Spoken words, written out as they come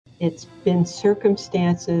it's been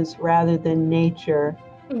circumstances rather than nature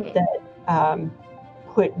that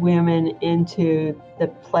put women into the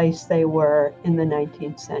place they were in the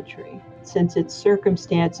 19th century. Since it's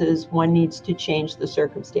circumstances, one needs to change the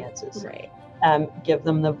circumstances. Right. Give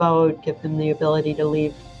them the vote, give them the ability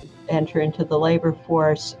to enter into the labor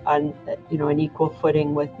force on, an equal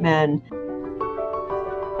footing with men.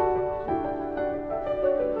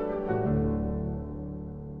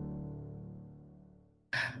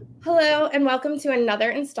 Hello, and welcome to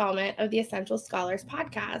another installment of the Essential Scholars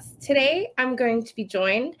podcast. Today, I'm going to be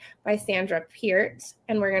joined by Sandra Peart,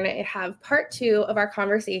 and we're going to have part 2 of our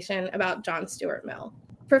conversation about John Stuart Mill.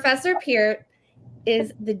 Professor Peart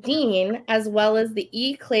is the Dean, as well as the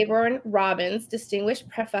E. Claiborne Robbins Distinguished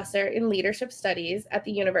Professor in Leadership Studies at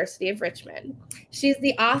the University of Richmond. She's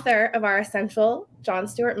the author of our essential John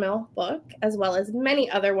Stuart Mill book, as well as many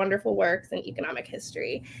other wonderful works in economic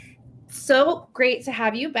history. So great to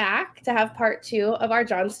have you back to have part 2 of our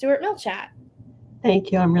John Stuart Mill chat.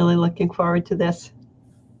 Thank you. I'm really looking forward to this.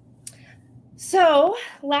 So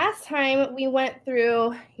last time we went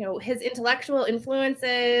through, his intellectual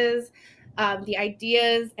influences, the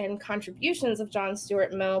ideas and contributions of John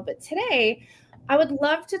Stuart Mill. But today I would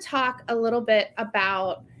love to talk a little bit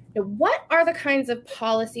about what are the kinds of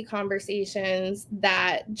policy conversations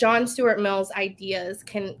that John Stuart Mill's ideas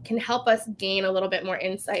can help us gain a little bit more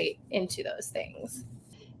insight into those things?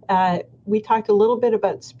 We talked a little bit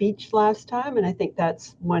about speech last time, and I think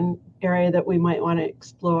that's one area that we might want to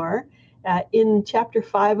explore. In Chapter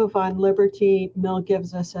 5 of On Liberty, Mill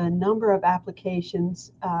gives us a number of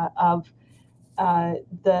applications of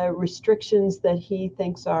the restrictions that he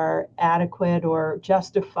thinks are adequate or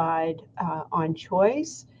justified on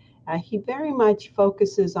choice. He very much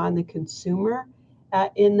focuses on the consumer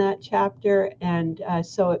in that chapter, and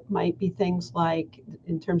so it might be things like,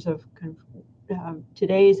 in terms of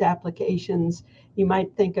today's applications, you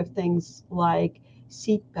might think of things like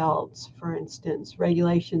seat belts, for instance,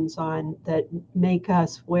 regulations that make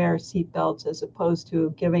us wear seat belts as opposed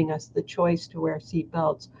to giving us the choice to wear seat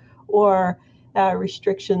belts, or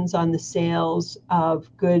restrictions on the sales of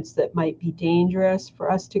goods that might be dangerous for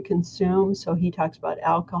us to consume. So he talks about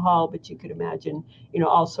alcohol, but you could imagine,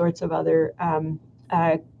 all sorts of other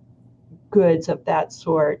goods of that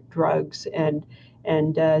sort, drugs and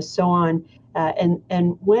so on.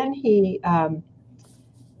 And when he,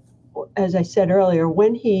 as I said earlier,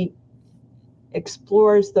 when he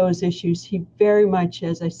explores those issues, he very much,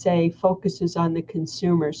 as I say, focuses on the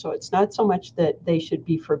consumer. So it's not so much that they should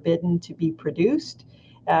be forbidden to be produced,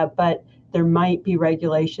 but there might be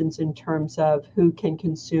regulations in terms of who can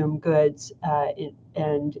consume goods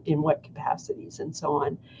and in what capacities and so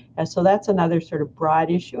on. So that's another sort of broad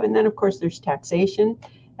issue. And then, of course, there's taxation,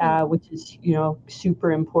 which is,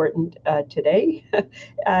 super important today.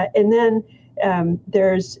 And then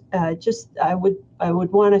there's I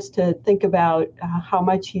would want us to think about how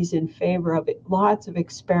much he's in favor of lots of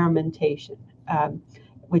experimentation,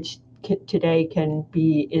 which today can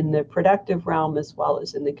be in the productive realm as well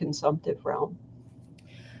as in the consumptive realm.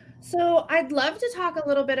 So I'd love to talk a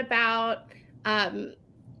little bit about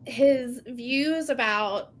his views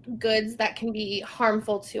about goods that can be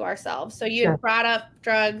harmful to ourselves. So you had brought up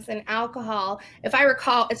drugs and alcohol. If I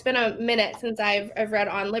recall, it's been a minute since I've read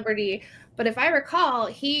On Liberty, but if I recall,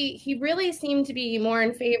 he really seemed to be more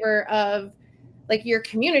in favor of, like, your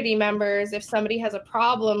community members, if somebody has a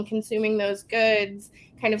problem consuming those goods,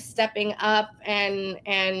 kind of stepping up and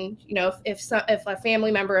if a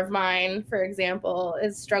family member of mine, for example,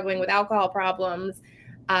 is struggling with alcohol problems,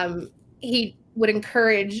 he would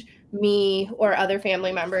encourage me or other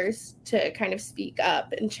family members to kind of speak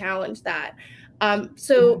up and challenge that.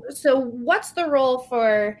 So what's the role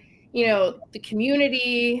for, the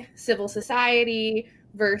community, civil society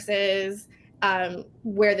versus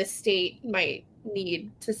where the state might need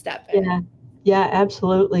to step in? Yeah,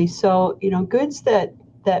 absolutely. So, goods that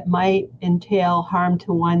might entail harm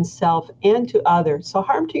to oneself and to others. So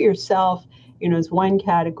harm to yourself, is one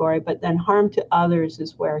category, but then harm to others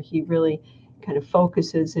is where he really kind of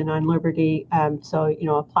focuses in On Liberty. So,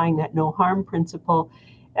 applying that no harm principle.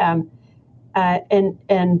 And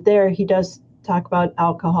there he does talk about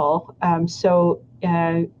alcohol. So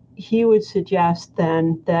he would suggest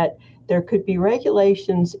then that there could be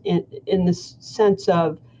regulations in the sense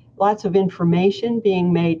of lots of information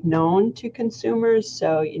being made known to consumers.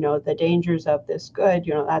 So, the dangers of this good,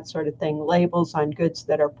 that sort of thing, labels on goods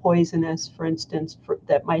that are poisonous, for instance,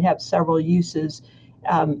 that might have several uses,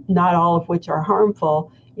 not all of which are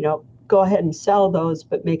harmful, go ahead and sell those,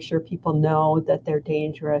 but make sure people know that they're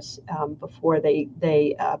dangerous before they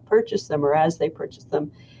purchase them or as they purchase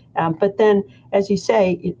them. But then, as you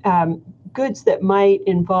say, goods that might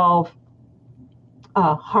involve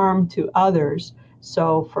harm to others.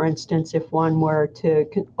 So, for instance, if one were to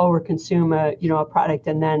overconsume a product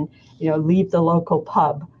and then leave the local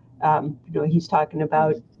pub, he's talking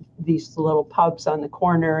about these little pubs on the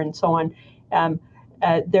corner and so on.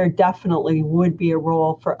 There definitely would be a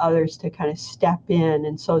role for others to kind of step in,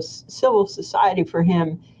 and so civil society for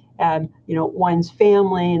him, one's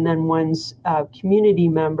family and then one's community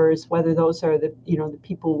members, whether those are the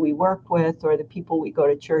people we work with or the people we go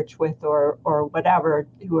to church with or whatever,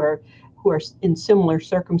 who are in similar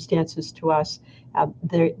circumstances to us,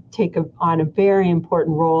 they take on a very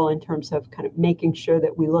important role in terms of kind of making sure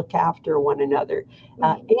that we look after one another,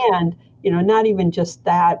 and not even just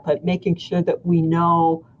that, but making sure that we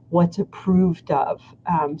know what's approved of,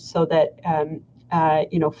 so that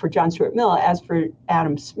for John Stuart Mill, as for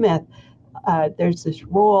Adam Smith, there's this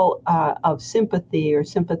role of sympathy or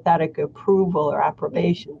sympathetic approval or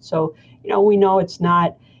approbation. So we know it's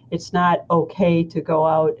not okay to go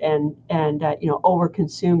out and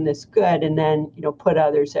overconsume this good and then put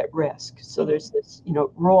others at risk. So there's this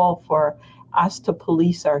role for us to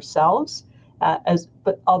police ourselves,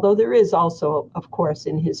 but although there is also, of course,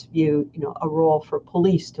 in his view, a role for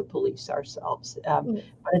police to police ourselves,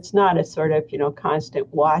 but it's not a sort of constant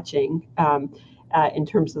watching in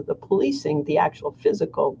terms of the policing, the actual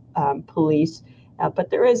physical police. But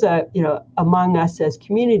there is among us as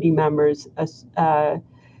community members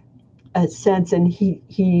a sense, and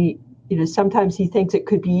he sometimes he thinks it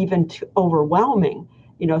could be even too overwhelming.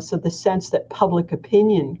 So the sense that public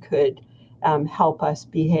opinion could help us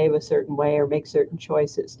behave a certain way or make certain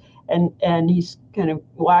choices. And he's kind of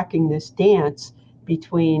walking this dance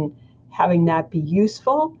between having that be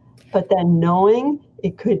useful, but then knowing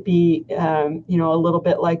it could be, a little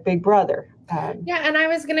bit like Big Brother. And I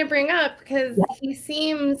was going to bring up, because he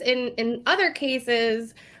seems in other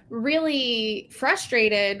cases really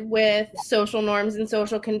frustrated with social norms and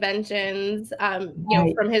social conventions,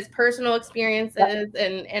 from his personal experiences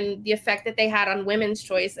and the effect that they had on women's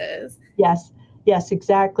choices. Yes,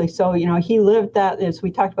 exactly. So, he lived that, as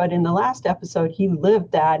we talked about in the last episode, he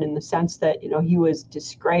lived that in the sense that, he was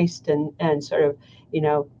disgraced and sort of,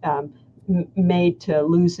 made to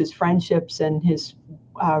lose his friendships and his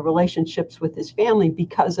relationships with his family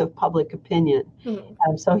because of public opinion.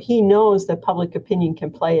 So he knows that public opinion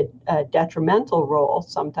can play a detrimental role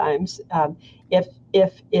sometimes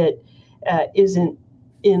if it isn't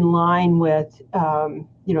in line with,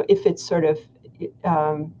 if it's sort of,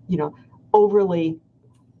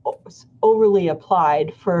 overly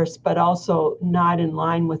applied first, but also not in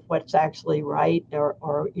line with what's actually right or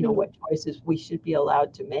what choices we should be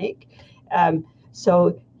allowed to make.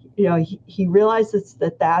 So he realizes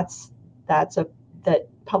that that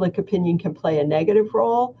public opinion can play a negative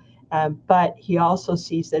role, but he also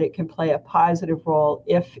sees that it can play a positive role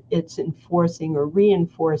if it's enforcing or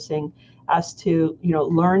reinforcing us to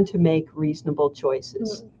learn to make reasonable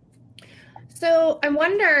choices. So I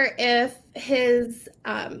wonder if his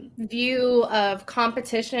view of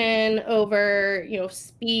competition over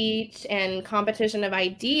speech and competition of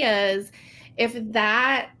ideas, if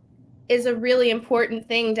that is a really important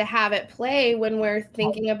thing to have at play when we're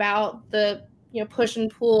thinking about the push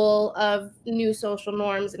and pull of new social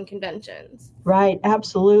norms and conventions. Right,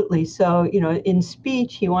 absolutely. So, in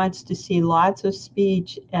speech, he wants to see lots of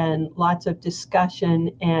speech and lots of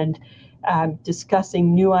discussion and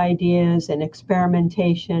discussing new ideas and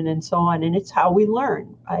experimentation and so on. And it's how we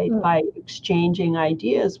learn, right? By exchanging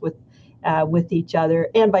ideas with each other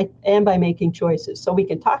and by making choices. So we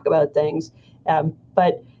can talk about things,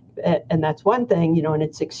 but and that's one thing, and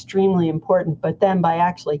it's extremely important. But then by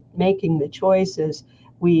actually making the choices,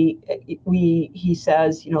 he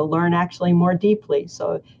says, learn actually more deeply.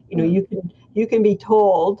 So, you can be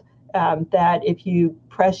told that if you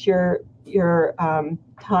press your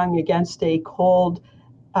tongue against a cold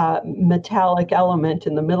metallic element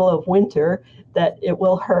in the middle of winter, that it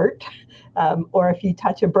will hurt. Or if you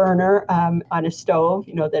touch a burner on a stove,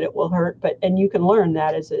 that it will hurt. And you can learn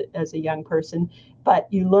that as a young person. But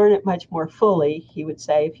you learn it much more fully, he would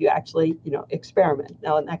say, if you actually, experiment.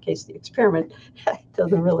 Now, in that case, the experiment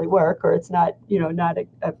doesn't really work, or it's not, not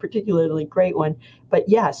a particularly great one. But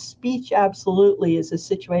yes, speech absolutely is a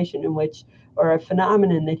situation in which, or a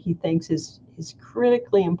phenomenon that he thinks is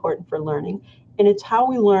critically important for learning. And it's how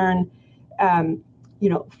we learn.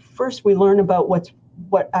 First we learn about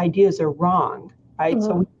what ideas are wrong, right?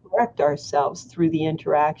 So we correct ourselves through the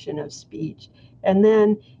interaction of speech. And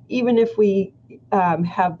then even if we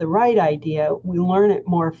have the right idea, we learn it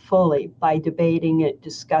more fully by debating it,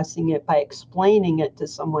 discussing it, by explaining it to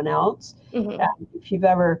someone else. Mm-hmm. If you've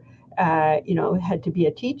ever had to be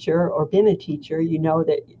a teacher or been a teacher, you know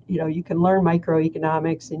that, you can learn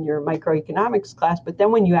microeconomics in your microeconomics class, but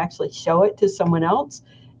then when you actually show it to someone else,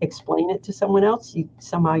 explain it to someone else, you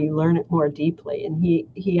learn it more deeply. And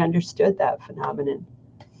he understood that phenomenon.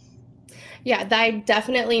 Yeah, I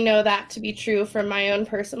definitely know that to be true from my own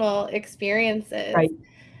personal experiences. Right.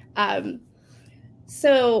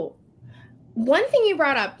 So one thing you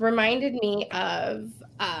brought up reminded me of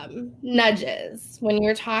nudges when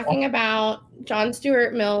you're talking about John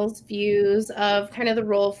Stuart Mill's views of kind of the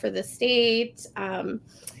role for the state.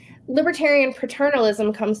 Libertarian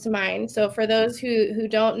paternalism comes to mind. So for those who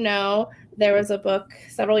don't know, there was a book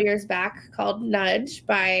several years back called Nudge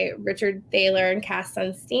by Richard Thaler and Cass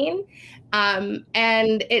Sunstein.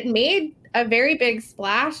 And it made a very big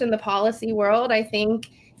splash in the policy world. I think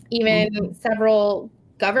even several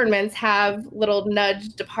governments have little nudge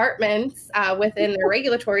departments within their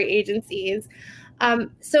regulatory agencies.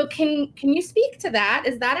 So can you speak to that?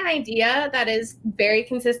 Is that an idea that is very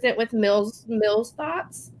consistent with Mill's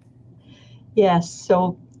thoughts? Yes.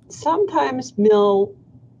 So sometimes Mill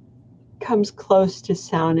comes close to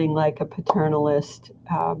sounding like a paternalist,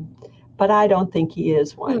 but I don't think he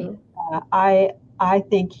is one. I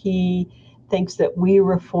think he thinks that we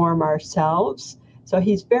reform ourselves. So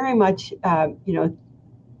he's very much,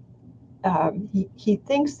 he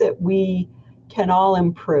thinks that we can all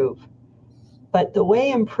improve. But the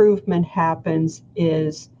way improvement happens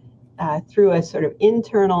is through a sort of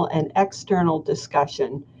internal and external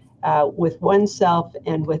discussion with oneself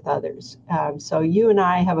and with others. So you and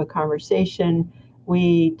I have a conversation.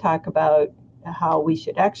 We talk about how we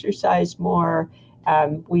should exercise more.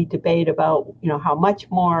 We debate about, how much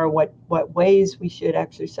more, what ways we should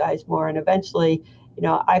exercise more. And eventually,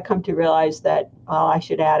 I come to realize that, I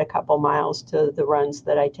should add a couple miles to the runs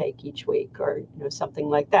that I take each week, or, something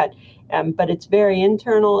like that. But it's very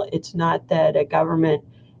internal. It's not that a government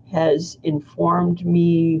has informed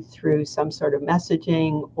me through some sort of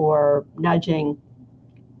messaging or nudging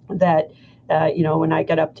that, when I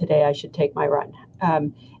get up today, I should take my run.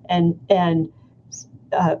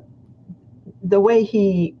 The way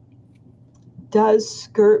he does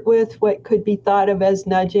skirt with what could be thought of as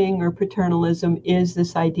nudging or paternalism is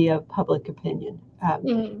this idea of public opinion.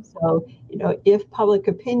 So, if public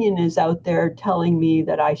opinion is out there telling me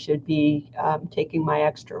that I should be taking my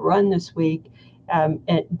extra run this week, and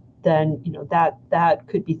then, that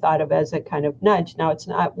could be thought of as a kind of nudge. Now, it's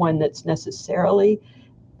not one that's necessarily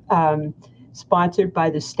sponsored by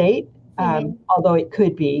the state, although it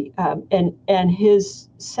could be. And his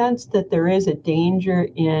sense that there is a danger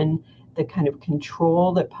in the kind of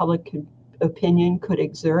control that public opinion could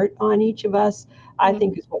exert on each of us, I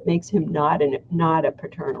think is what makes him not a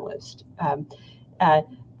paternalist.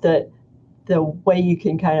 The way you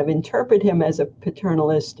can kind of interpret him as a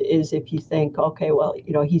paternalist is if you think, okay, well,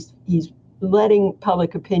 he's letting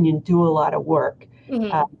public opinion do a lot of work.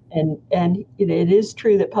 And it is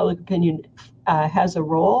true that public opinion has a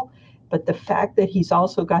role, but the fact that he's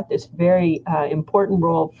also got this very important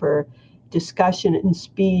role for discussion and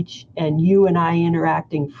speech, and you and I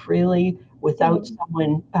interacting freely without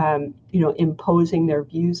someone, imposing their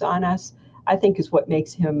views on us, I think is what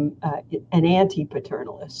makes him an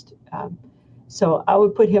anti-paternalist. So I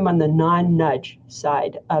would put him on the non-nudge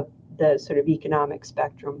side of the sort of economic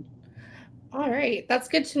spectrum. All right, that's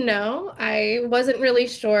good to know. I wasn't really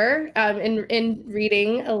sure in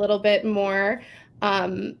reading a little bit more.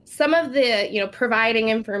 Some of the, providing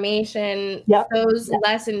information, those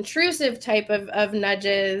less intrusive type of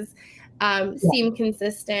nudges seem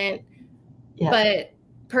consistent, but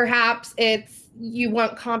perhaps you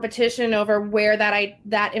want competition over where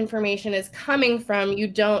that information is coming from. You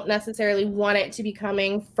don't necessarily want it to be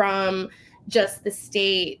coming from just the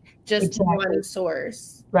state, just one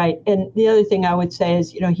source. Right. And the other thing I would say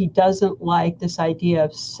is, he doesn't like this idea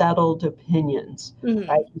of settled opinions.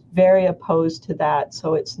 Right? He's very opposed to that.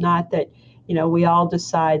 So it's not that, we all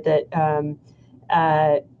decide that,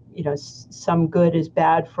 some good is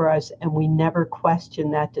bad for us, and we never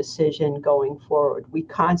question that decision going forward. We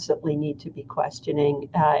constantly need to be questioning,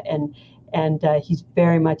 and he's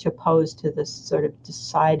very much opposed to this sort of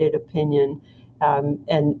decided opinion,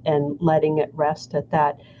 and letting it rest at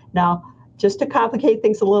that. Now, just to complicate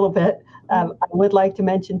things a little bit, I would like to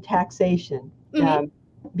mention taxation,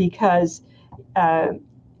 because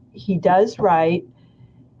he does write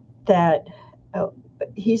that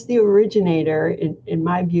he's the originator, in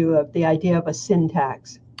my view, of the idea of a sin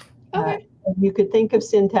tax. Okay. you could think of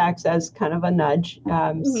syntax as kind of a nudge.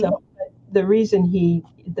 So the reason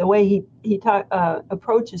the way he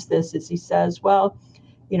approaches this is he says, well,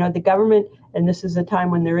 the government, and this is a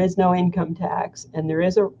time when there is no income tax and there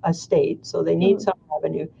is a state, so they need some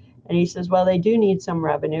revenue. And he says, well, they do need some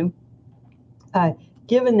revenue.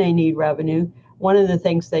 Given they need revenue, one of the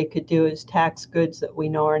things they could do is tax goods that we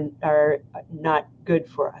know are not good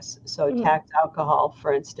for us. So tax alcohol,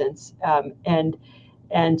 for instance,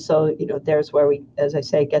 and so there's where we, as I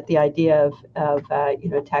say, get the idea of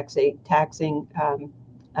taxing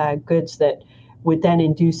goods that would then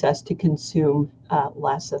induce us to consume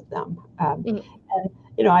less of them.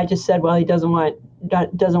 And I just said, well, he doesn't want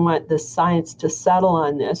the science to settle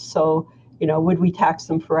on this. So would we tax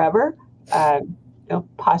them forever?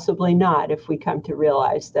 Possibly not, if we come to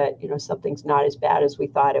realize that something's not as bad as we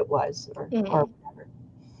thought it was, or whatever.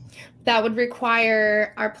 That would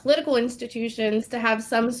require our political institutions to have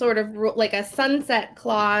some sort of like a sunset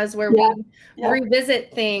clause where we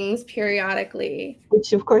revisit things periodically,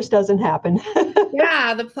 which of course doesn't happen.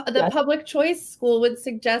 The public choice school would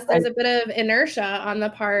suggest there's a bit of inertia on the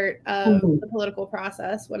part of the political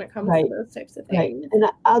process when it comes to those types of things. And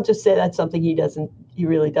I'll just say that's something he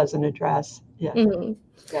really doesn't address.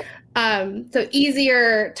 So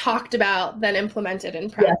easier talked about than implemented in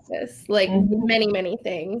practice, like many, many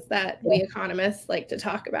things that we economists like to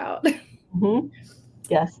talk about.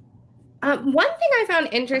 Yes. One thing I found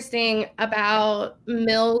interesting about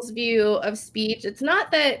Mill's view of speech, it's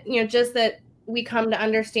not that, just that we come to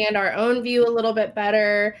understand our own view a little bit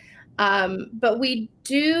better, but we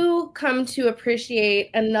do come to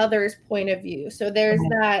appreciate another's point of view. So there's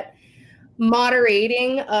that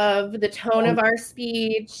moderating of the tone of our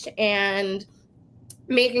speech and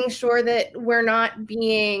making sure that we're not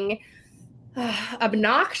being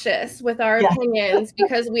obnoxious with our opinions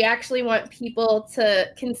because we actually want people to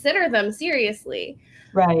consider them seriously.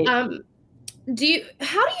 Right. How do you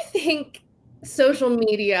think social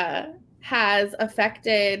media has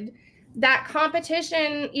affected that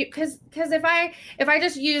competition? Because if I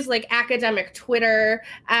just use like academic Twitter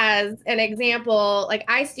as an example, like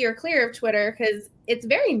I steer clear of Twitter because it's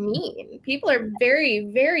very mean. People are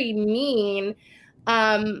very, very mean.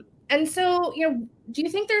 And so, do you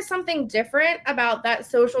think there's something different about that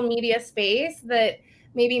social media space that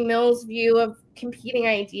maybe Mill's view of competing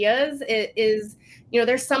ideas is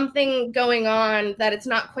there's something going on that it's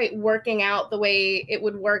not quite working out the way it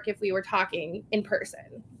would work if we were talking in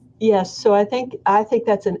person? Yes, so I think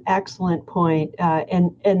that's an excellent point,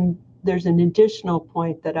 and there's an additional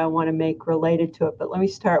point that I want to make related to it. But let me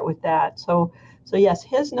start with that. So yes,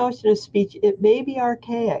 his notion of speech, it may be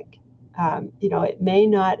archaic. It may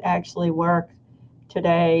not actually work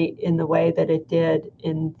today in the way that it did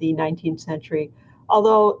in the 19th century.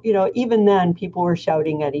 Although even then people were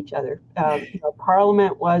shouting at each other.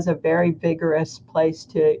 Parliament was a very vigorous place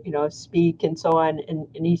to speak and so on. And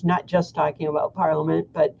he's not just talking about Parliament,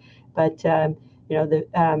 but the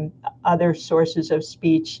other sources of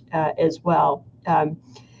speech as well.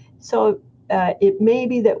 So it may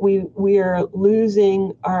be that we are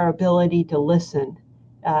losing our ability to listen,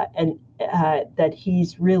 and that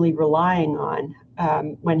he's really relying on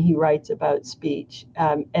when he writes about speech.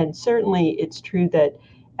 And certainly it's true that,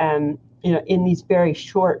 in these very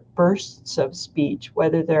short bursts of speech,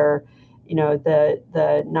 whether they're, the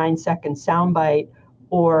 9-second soundbite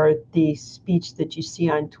or the speech that you see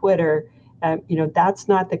on Twitter, that's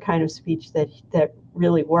not the kind of speech that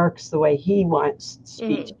really works the way he wants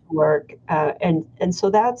speech to work. And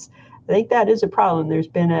so I think that is a problem. There's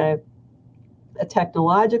been a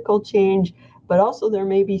technological change, but also there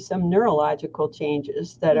may be some neurological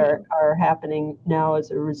changes that are happening now as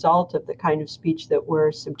a result of the kind of speech that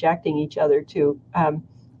we're subjecting each other to.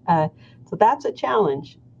 So that's a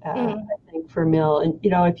challenge, I think, for Mill. And,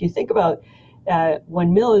 if you think about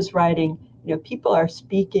when Mill is writing, people are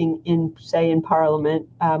speaking in Parliament,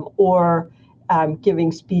 or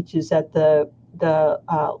giving speeches at the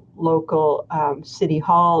local city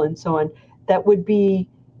hall and so on, that would be,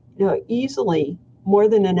 easily more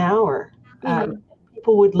than an hour.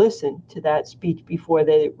 People would listen to that speech before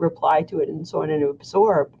they reply to it and so on, and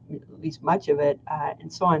absorb at least much of it,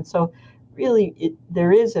 and so on. So really,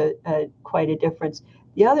 there is quite a difference.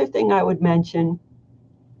 The other thing I would mention,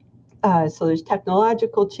 so there's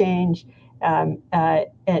technological change, but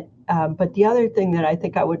the other thing that I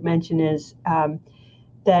think I would mention is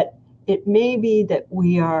that it may be that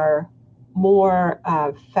we are more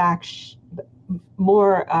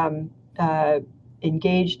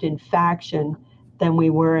engaged in faction than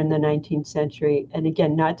we were in the 19th century. And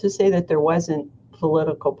again, not to say that there wasn't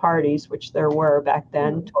political parties, which there were back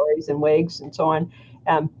then, Tories and Whigs and so on,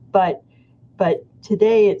 but but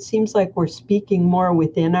today it seems like we're speaking more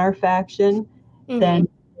within our faction than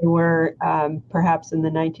we were perhaps in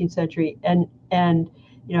the 19th century. And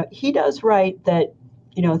he does write that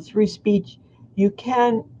through speech you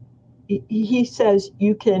can. He says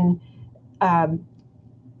you can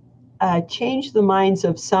change the minds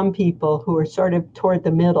of some people who are sort of toward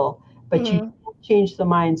the middle, but you can't change the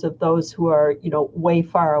minds of those who are, way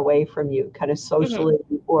far away from you, kind of socially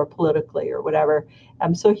or politically or whatever.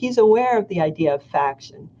 So he's aware of the idea of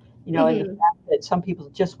faction, and the fact that some people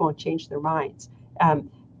just won't change their minds.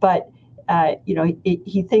 But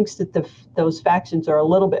he thinks that those factions are a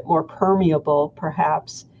little bit more permeable,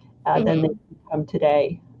 perhaps, than they become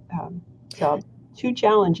today. So two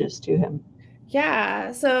challenges to him.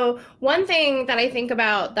 Yeah. So one thing that I think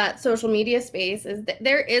about that social media space is that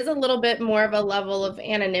there is a little bit more of a level of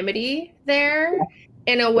anonymity there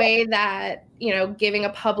in a way that, giving a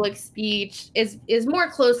public speech is more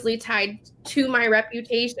closely tied to my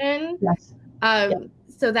reputation. Yes.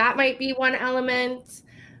 So that might be one element.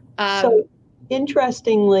 So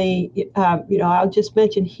interestingly, I'll just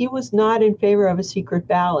mention he was not in favor of a secret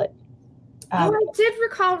ballot. I did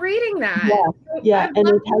recall reading that. Yeah. I'd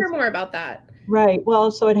love to hear more about that. Right.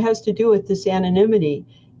 Well, so it has to do with this anonymity.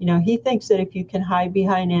 He thinks that if you can hide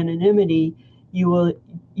behind anonymity, you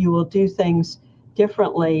will do things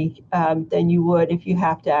differently than you would if you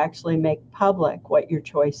have to actually make public what your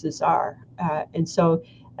choices are. And so,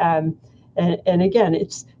 and again,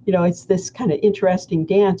 it's this kind of interesting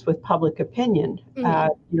dance with public opinion.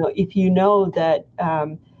 If you know that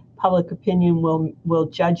public opinion will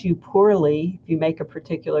judge you poorly if you make a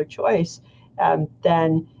particular choice,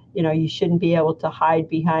 then you shouldn't be able to hide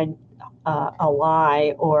behind a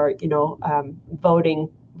lie or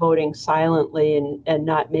voting silently and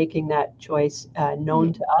not making that choice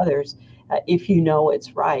known to others if you know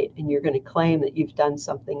it's right and you're going to claim that you've done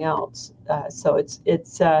something else. So it's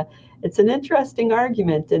an interesting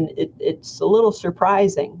argument, and it's a little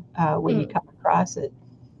surprising when you come across it.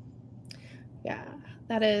 Yeah,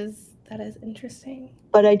 that is interesting.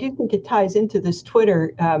 But I do think it ties into this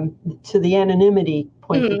Twitter to the anonymity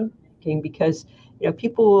point that you're making, because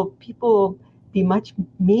people will be much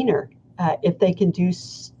meaner if they can do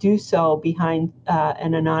so behind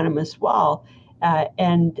an anonymous wall.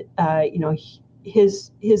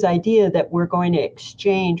 His idea that we're going to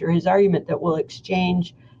exchange, or his argument that we'll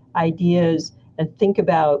exchange ideas and think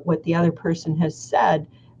about what the other person has said,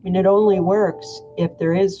 it only works if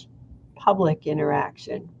there is public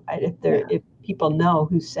interaction, right? If people know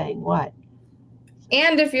who's saying what.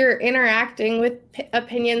 And if you're interacting with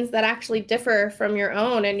opinions that actually differ from your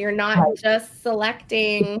own, and you're not just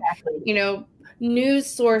selecting, news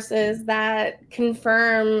sources that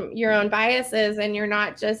confirm your own biases, and you're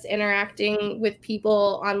not just interacting with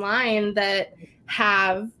people online that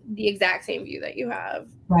have the exact same view that you have.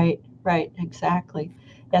 Right, exactly.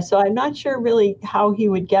 Yeah, so I'm not sure really how he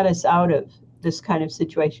would get us out of this kind of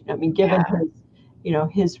situation. Given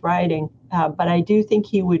his writing, but I do think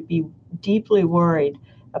he would be deeply worried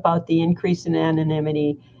about the increase in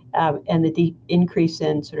anonymity and the increase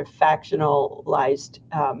in sort of factionalized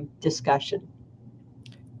discussion.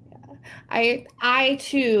 I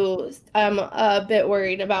too am a bit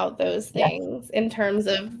worried about those things in terms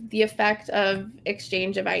of the effect of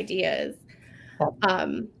exchange of ideas.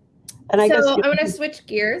 And I guess I'm going to switch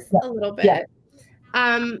gears a little bit.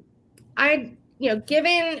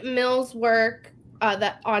 Given Mill's work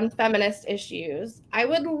on feminist issues, I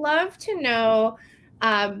would love to know,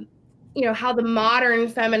 how the modern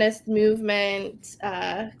feminist movement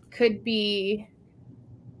could be,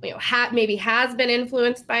 maybe has been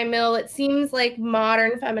influenced by Mill. It seems like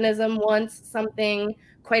modern feminism wants something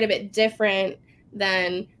quite a bit different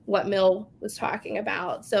than what Mill was talking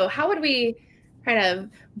about. So how would we kind of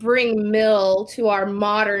bring Mill to our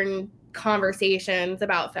modern conversations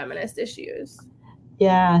about feminist issues?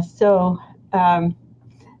 Yeah, so I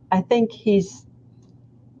think his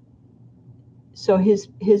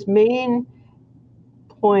main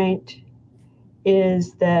point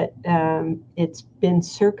is that it's been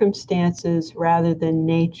circumstances rather than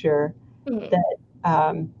nature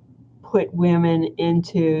that put women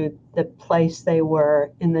into the place they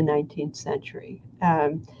were in the 19th century.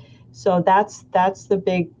 So that's the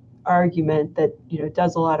big argument that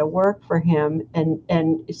does a lot of work for him, and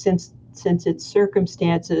since it's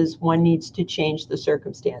circumstances, one needs to change the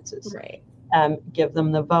circumstances. Right. Give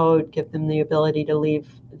them the vote, give them the ability to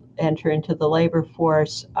enter into the labor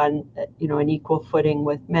force on an equal footing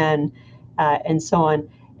with men, and so on.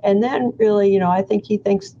 And then really, I think he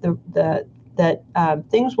thinks that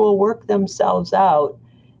things will work themselves out.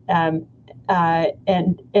 And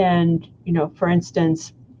for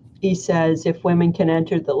instance, he says if women can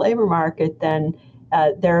enter the labor market, then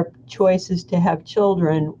their choices to have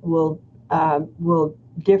children will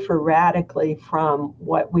differ radically from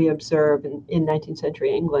what we observe in 19th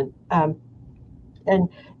century England. And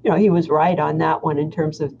he was right on that one in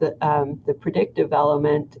terms of the predictive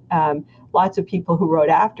element. Lots of people who wrote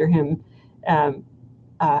after him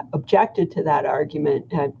objected to that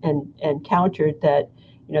argument and countered that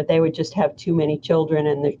they would just have too many children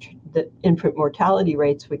and the infant mortality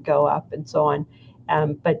rates would go up and so on.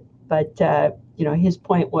 But his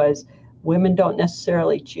point was women don't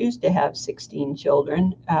necessarily choose to have 16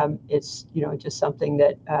 children. It's just something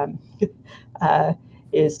that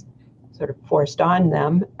is sort of forced on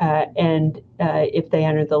them. And if they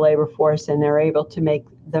enter the labor force and they're able to make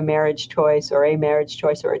the marriage choice or a marriage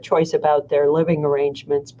choice or a choice about their living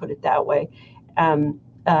arrangements, put it that way,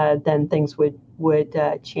 then things would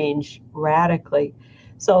change radically.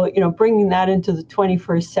 So, bringing that into the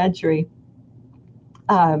 21st century,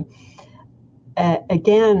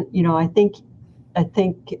 again, I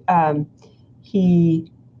think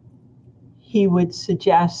he would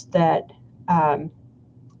suggest that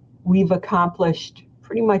we've accomplished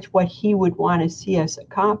pretty much what he would want to see us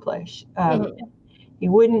accomplish. He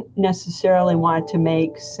wouldn't necessarily want to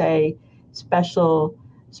make, say, special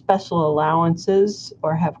allowances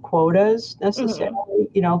or have quotas necessarily,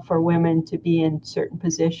 for women to be in certain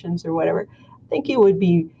positions or whatever. I think he would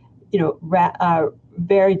be,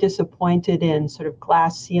 very disappointed in sort of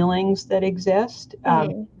glass ceilings that exist.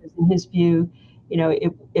 In his view,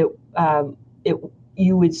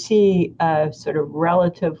 you would see a sort of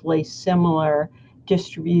relatively similar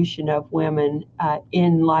distribution of women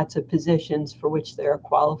in lots of positions for which they are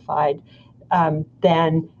qualified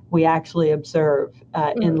than we actually observe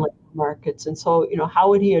in labor markets. And so, how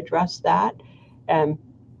would he address that? I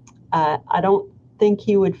don't think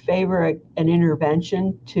he would favor an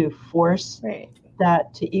intervention to force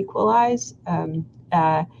that to equalize.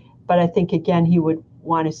 But I think, again, he would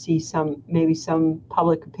want to see maybe some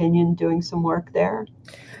public opinion doing some work there.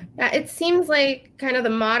 Yeah, it seems like kind of the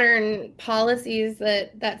modern policies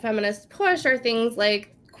that feminists push are things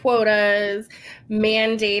like quotas,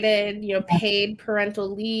 mandated, paid parental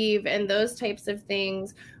leave, and those types of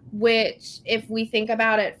things, which, if we think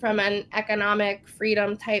about it from an economic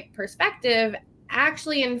freedom type perspective,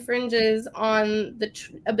 actually infringes on the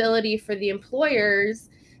ability for the employers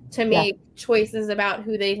to make choices about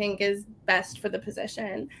who they think is best for the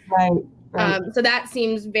position. Right. So that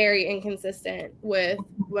seems very inconsistent with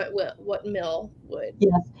what Mill would.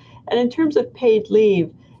 Yes, and in terms of paid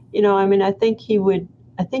leave, I think he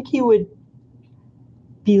would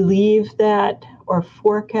believe that or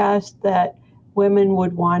forecast that women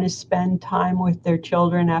would want to spend time with their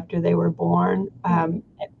children after they were born,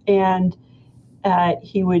 and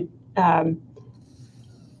he would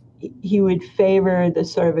favor the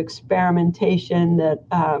sort of experimentation that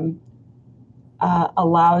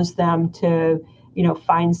allows them to,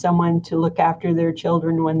 find someone to look after their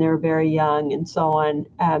children when they're very young and so on.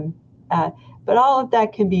 But all of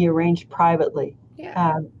that can be arranged privately.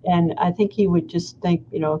 And I think he would just think,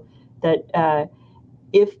 that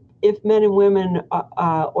if men and women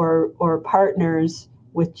or partners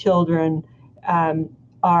with children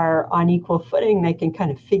are on equal footing, they can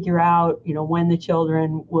kind of figure out, when the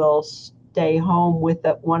children will stay home with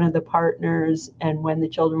one of the partners and when the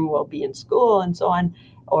children will be in school and so on,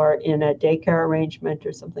 or in a daycare arrangement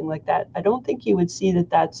or something like that. I don't think you would see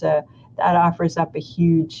that offers up a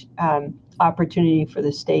huge opportunity for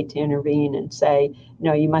the state to intervene and say,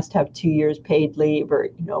 you must have 2 years paid leave or,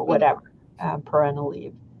 whatever, parental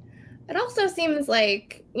leave. It also seems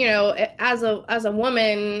like, as a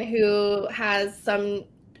woman who has some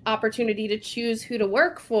opportunity to choose who to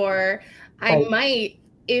work for, I might,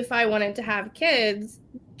 if I wanted to have kids,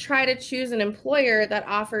 try to choose an employer that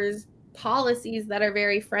offers policies that are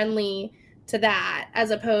very friendly to that,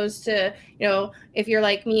 as opposed to, if you're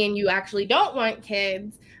like me and you actually don't want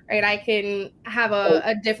kids, right, I can have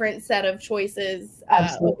a different set of choices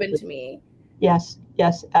open to me. Yes,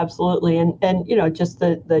 absolutely. And just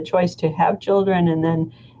the choice to have children and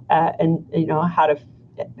then,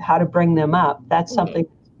 how to bring them up. That's something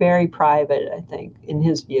very private, I think, in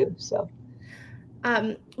his view. So.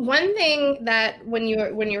 One thing that when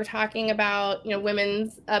you were talking about,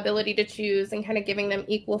 women's ability to choose and kind of giving them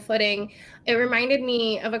equal footing, it reminded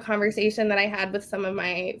me of a conversation that I had with some of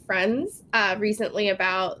my friends recently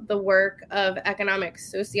about the work of economic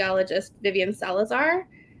sociologist Vivian Salazar.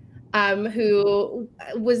 who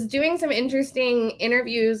was doing some interesting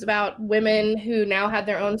interviews about women who now had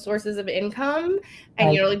their own sources of income, and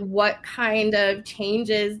Right. you know, like, what kind of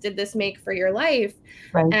changes did this make for your life?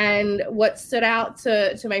 Right. And what stood out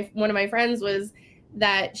to one of my friends was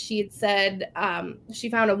that she had said, she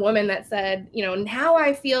found a woman that said, you know, now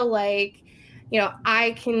I feel like, you know,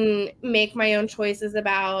 I can make my own choices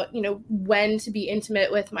about, you know, when to be intimate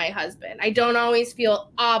with my husband. I don't always feel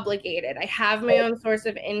obligated. I have my own source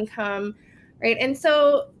of income, right? And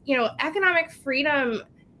so, you know, economic freedom,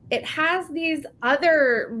 it has these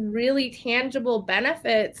other really tangible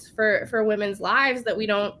benefits for women's lives that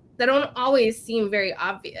don't always seem very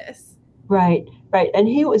obvious. Right, right. And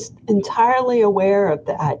he was entirely aware of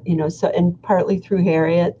that, you know, so, and partly through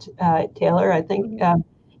Harriet Taylor, I think, Mm-hmm.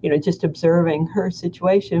 you know, just observing her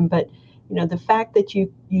situation. But, you know, the fact that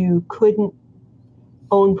you couldn't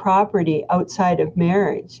own property outside of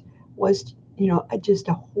marriage was, you know, just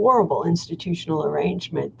a horrible institutional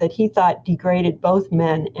arrangement that he thought degraded both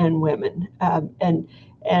men and women. And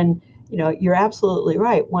you know, you're absolutely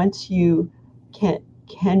right. Once you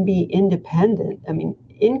can be independent, I mean,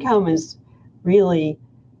 income is really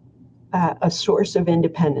a source of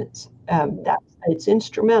independence. That it's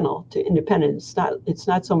instrumental to independence. It's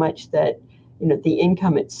not so much that, you know, the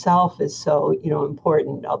income itself is so, you know,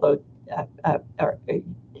 important. Although, I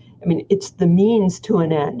mean, it's the means to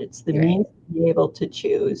an end. It's the means to be able to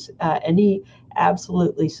choose. And he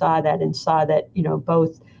absolutely saw that, and saw that, you know,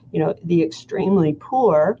 both, you know, the extremely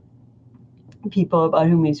poor people about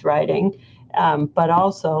whom he's writing, but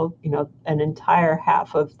also, you know, an entire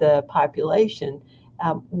half of the population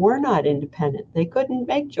were not independent. They couldn't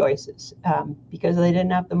make choices because they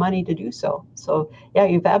didn't have the money to do so. So, yeah,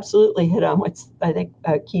 you've absolutely hit on what's, I think,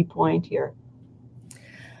 a key point here.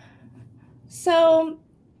 So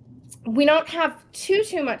we don't have too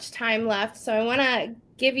much time left. So I want to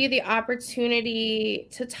give you the opportunity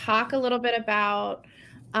to talk a little bit about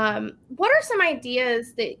what are some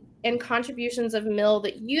ideas that and contributions of Mill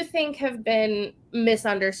that you think have been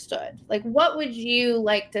misunderstood? Like, what would you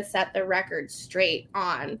like to set the record straight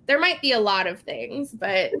on? There might be a lot of things,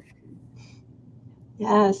 but.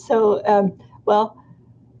 Yeah, so, well,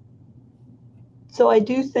 so I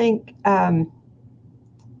do think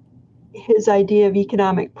his idea of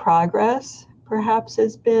economic progress perhaps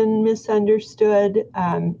has been misunderstood.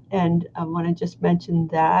 And I want to just mention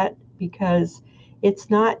that because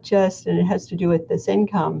it's not just, and it has to do with this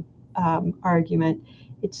income argument,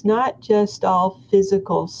 it's not just all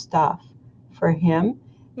physical stuff for him.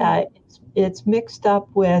 It's mixed up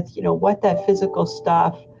with, you know, what that physical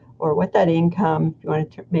stuff or what that income, if you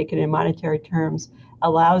want to make it in monetary terms,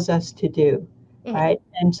 allows us to do, right?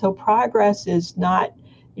 And so progress is not,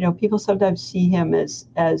 you know, people sometimes see him as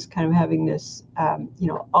kind of having this, you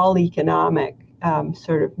know, all economic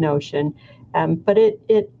sort of notion, but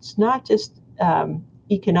it's not just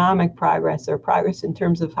economic progress or progress in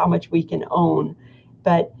terms of how much we can own,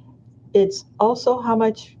 but it's also how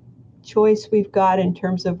much choice we've got in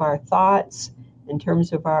terms of our thoughts, in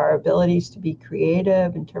terms of our abilities to be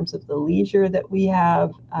creative, in terms of the leisure that we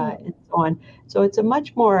have, and so on. So it's a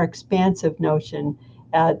much more expansive notion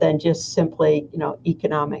than just simply, you know,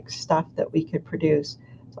 economic stuff that we could produce.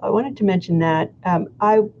 So I wanted to mention that.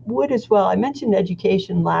 I would as well. I mentioned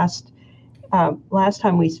education last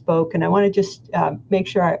time we spoke, and I want to just make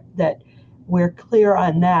sure that we're clear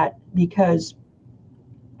on that, because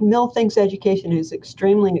Mill thinks education is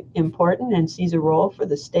extremely important and sees a role for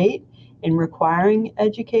the state in requiring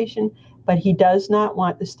education, but he does not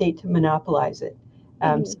want the state to monopolize it.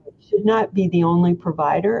 So it should not be the only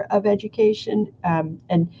provider of education.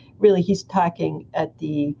 And really, he's talking at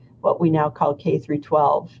the what we now call K through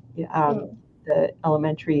 12, the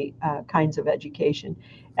elementary kinds of education.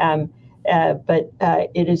 But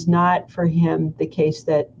it is not for him the case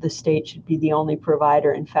that the state should be the only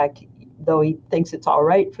provider. In fact, though he thinks it's all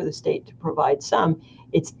right for the state to provide some,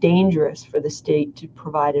 it's dangerous for the state to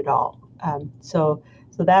provide it all. So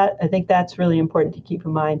that, I think that's really important to keep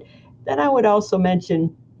in mind. Then I would also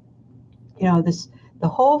mention, you know, the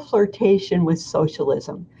whole flirtation with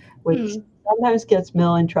socialism, which sometimes gets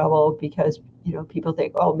Mill in trouble because, you know, people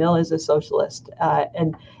think, oh, Mill is a socialist,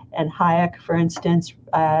 and Hayek, for instance,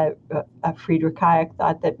 Friedrich Hayek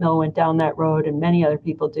thought that Mill went down that road, and many other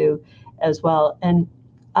people do as well. And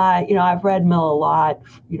you know, I've read Mill a lot,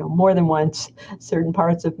 you know, more than once, certain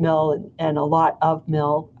parts of Mill and a lot of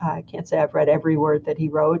Mill. I can't say I've read every word that he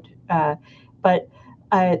wrote, but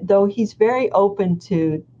though he's very open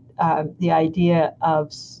to the idea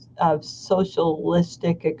of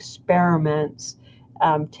socialistic experiments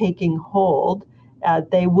taking hold,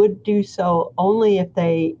 they would do so only if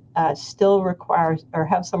they still require or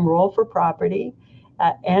have some role for property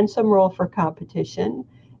and some role for competition,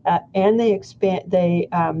 and they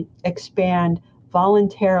expand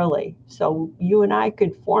voluntarily. So you and I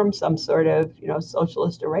could form some sort of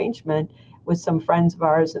socialist arrangement with some friends of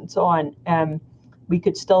ours and so on. We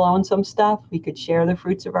could still own some stuff. We could share the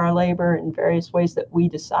fruits of our labor in various ways that we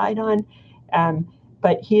decide on.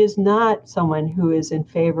 But he is not someone who is in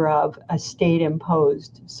favor of a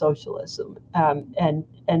state-imposed socialism.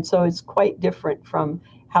 And so it's quite different from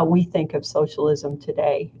how we think of socialism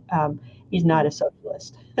today. He's not a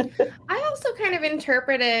socialist. I also kind of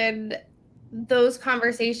interpreted those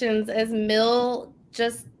conversations as Mill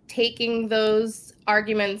just taking those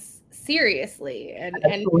arguments seriously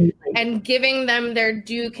and giving them their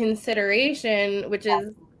due consideration, which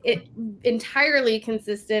is entirely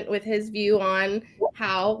consistent with his view on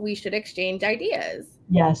how we should exchange ideas.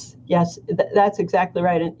 Yes, that's exactly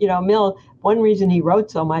right. And Mill, one reason he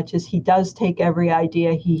wrote so much is he does take every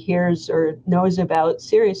idea he hears or knows about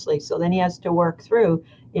seriously. So then he has to work through,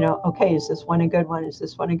 okay, is this one a good one? Is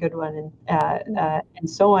this one a good one? And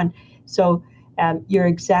so on. So you're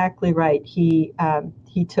exactly right. He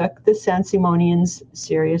took the Saint-Simonians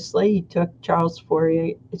seriously. He took Charles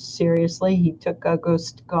Fourier seriously. He took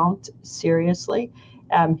Auguste Comte seriously.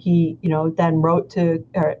 He, then wrote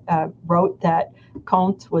that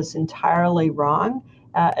Comte was entirely wrong.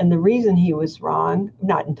 And the reason he was wrong,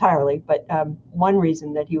 not entirely, but one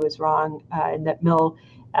reason that he was wrong and that Mill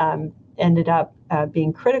ended up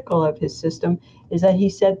being critical of his system is that he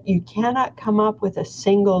said you cannot come up with a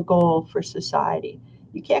single goal for society.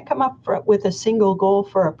 You can't come up with a single goal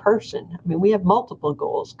for a person. I mean, we have multiple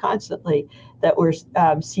goals constantly that we're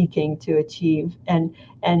seeking to achieve, and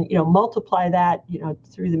multiply that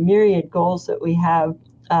through the myriad goals that we have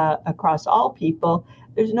across all people.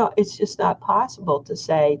 It's just not possible to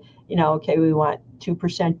say, okay, we want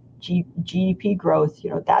 2% GDP growth.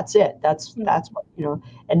 That's it. That's what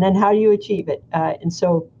and then how do you achieve it? And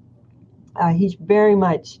so he's very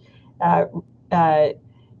much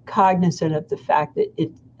cognizant of the fact that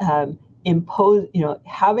it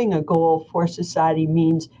having a goal for society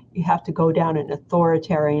means you have to go down an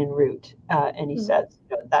authoritarian route. And he says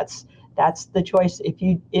that's the choice. If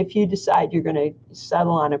you decide you're going to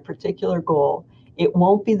settle on a particular goal, it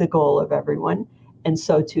won't be the goal of everyone. And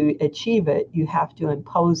so to achieve it, you have to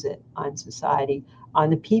impose it on society,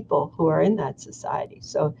 on the people who are in that society.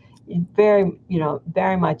 So very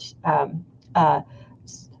much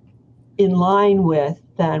in line with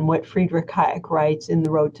then what Friedrich Hayek writes in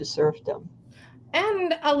The Road to Serfdom.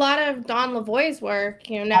 And a lot of Don Lavoie's work,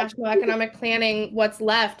 national economic planning, what's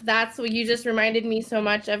left. That's what you just reminded me so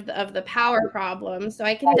much of the power problem. So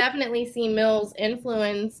I can definitely see Mill's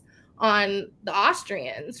influence on the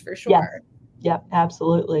Austrians for sure. Yes. Yep,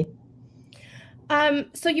 absolutely.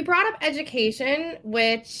 So you brought up education,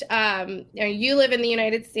 which you live in the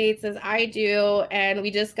United States as I do, and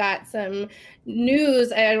we just got some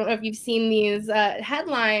news. I don't know if you've seen these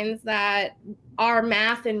headlines that our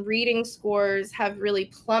math and reading scores have really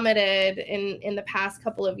plummeted in the past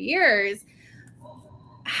couple of years.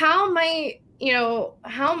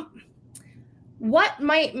 What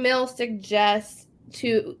might Mill suggest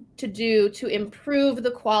to do to improve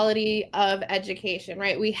the quality of education,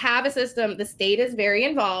 right? We have a system, the state is very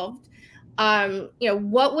involved.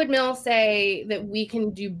 What would Mill say that we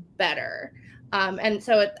can do better? And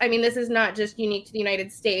so, this is not just unique to the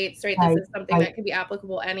United States, right? This is something that could be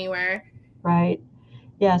applicable anywhere. Right.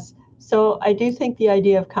 Yes. So I do think the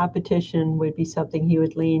idea of competition would be something he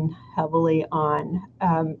would lean heavily on.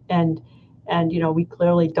 And we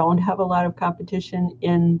clearly don't have a lot of competition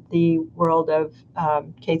in the world of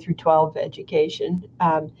K through 12 education.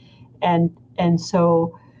 And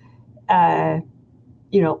so, in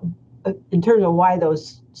terms of why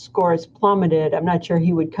those scores plummeted, I'm not sure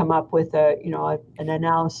he would come up with an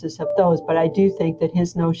analysis of those. But I do think that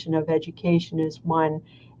his notion of education is one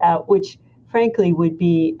which, frankly, would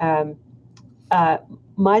be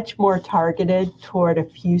much more targeted toward a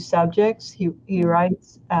few subjects. He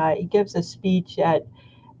writes, he gives a speech at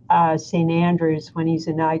St. Andrews when he's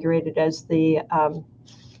inaugurated as the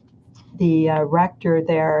rector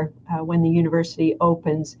there when the university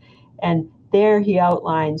opens. And there he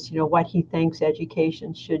outlines, what he thinks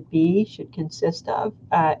education should consist of.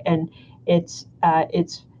 And it's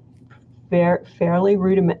fairly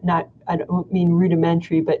I don't mean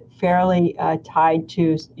rudimentary, but fairly tied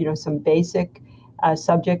to, some basic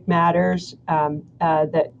subject matters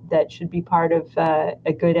that should be part of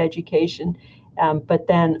a good education. But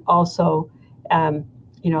then also,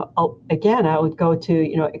 again, I would go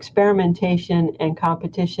to, experimentation and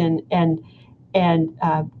competition and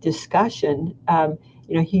discussion.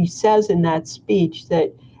 he says in that speech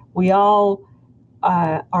that we all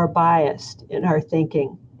are biased in our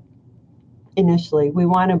thinking. Initially, we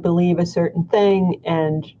want to believe a certain thing,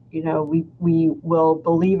 and we will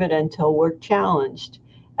believe it until we're challenged,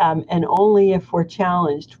 and only if we're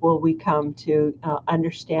challenged will we come to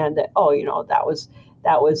understand that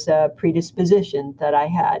that was a predisposition that I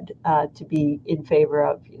had to be in favor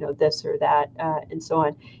of this or that, and so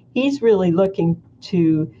on. He's really looking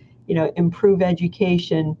to improve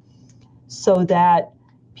education so that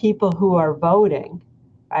people who are voting,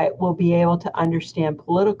 right, will be able to understand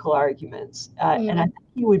political arguments. And I think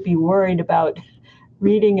he would be worried about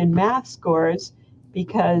reading and math scores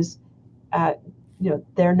because,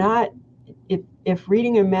 they're not, if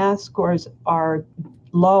reading and math scores are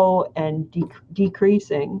low and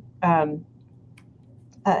decreasing,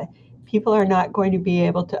 people are not going to be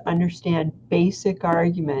able to understand basic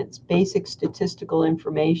arguments, basic statistical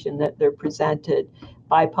information that they're presented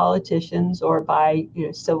by politicians or by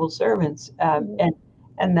civil servants,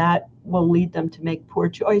 and that will lead them to make poor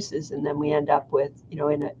choices, and then we end up with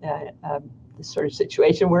in the sort of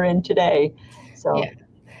situation we're in today. So, yeah.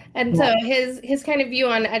 And so his kind of view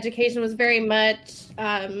on education was very much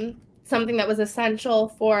something that was essential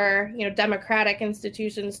for democratic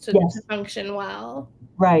institutions to function well.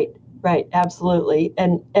 Right, absolutely,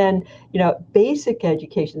 and basic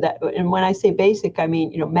education. And when I say basic, I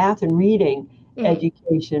mean math and reading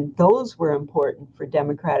education. Those were important for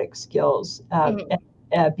democratic skills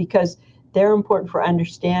because they're important for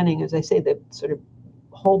understanding, as I say, the sort of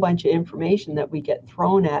whole bunch of information that we get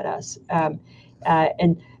thrown at us.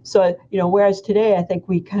 And so whereas today I think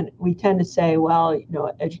we tend to say, well,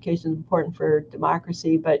 education is important for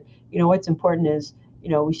democracy, but what's important is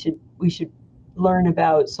we should learn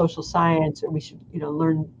about social science, or we should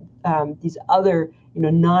learn these other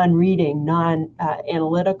non-reading,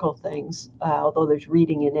 non-analytical things, although there's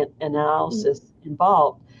reading and analysis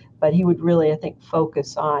involved. But he would really, I think,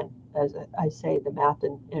 focus on, as I say, the math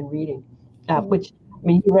and reading, which, I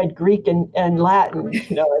mean, he read Greek and Latin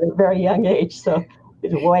at a very young age, so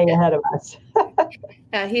he's way ahead of us.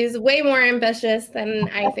 He's way more ambitious than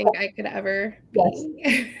I think I could ever be.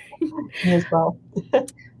 Yes. Me as well.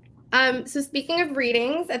 So speaking of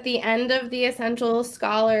readings, at the end of the Essential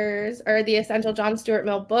Scholars or the Essential John Stuart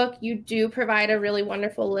Mill book, you do provide a really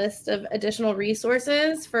wonderful list of additional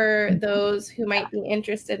resources for those who might be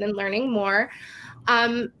interested in learning more.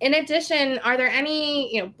 In addition, are there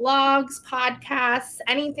any blogs, podcasts,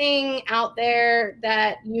 anything out there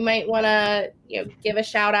that you might want to give a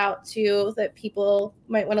shout out to that people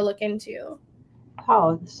might want to look into?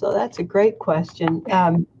 Oh, so that's a great question.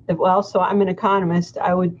 Well, so I'm an economist.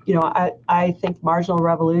 I would, I think Marginal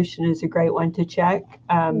Revolution is a great one to check.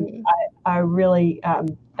 I really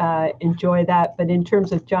enjoy that. But in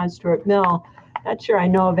terms of John Stuart Mill, not sure I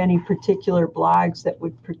know of any particular blogs that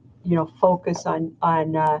would, focus on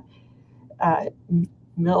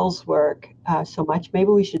Mill's work so much. Maybe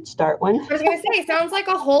we should start one. I was going to say, sounds like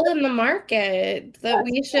a hole in the market that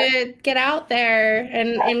we should get out there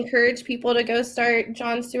and encourage people to go start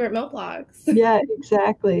John Stuart Mill blogs. Yeah,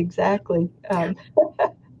 exactly.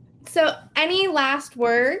 So any last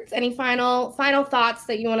words, any final thoughts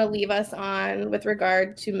that you want to leave us on with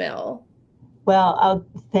regard to Mill? Well, I'll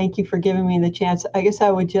thank you for giving me the chance. I guess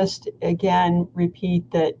I would just again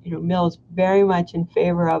repeat that Mill is very much in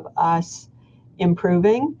favor of us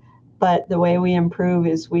improving, but the way we improve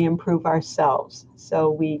is we improve ourselves.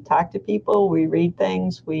 So we talk to people, we read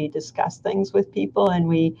things, we discuss things with people, and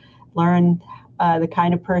we learn the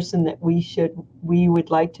kind of person that we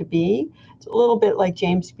would like to be. It's a little bit like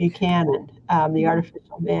James Buchanan, The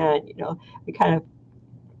Artificial Man. We kind of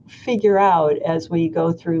figure out as we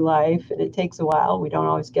go through life, and it takes a while. We don't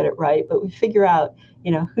always get it right, but we figure out,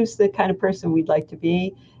 who's the kind of person we'd like to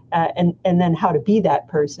be, and then how to be that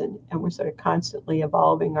person. And we're sort of constantly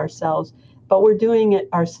evolving ourselves, but we're doing it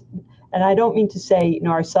and I don't mean to say,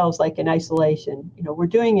 ourselves like in isolation. We're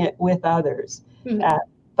doing it with others,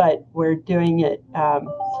 but we're doing it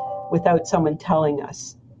without someone telling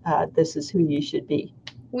us this is who you should be.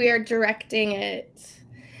 We are directing it.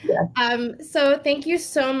 Yeah. So thank you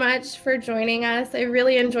so much for joining us. I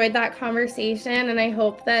really enjoyed that conversation, and I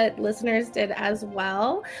hope that listeners did as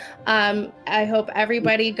well. I hope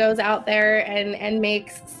everybody goes out there and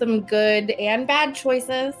makes some good and bad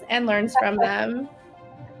choices and learns from them.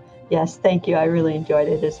 Yes, thank you. I really enjoyed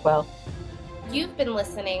it as well. You've been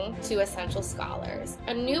listening to Essential Scholars,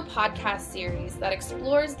 a new podcast series that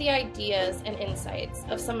explores the ideas and insights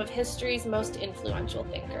of some of history's most influential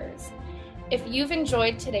thinkers. If you've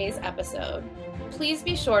enjoyed today's episode, please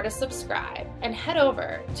be sure to subscribe and head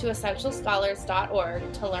over to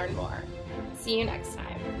essentialscholars.org to learn more. See you next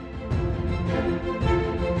time.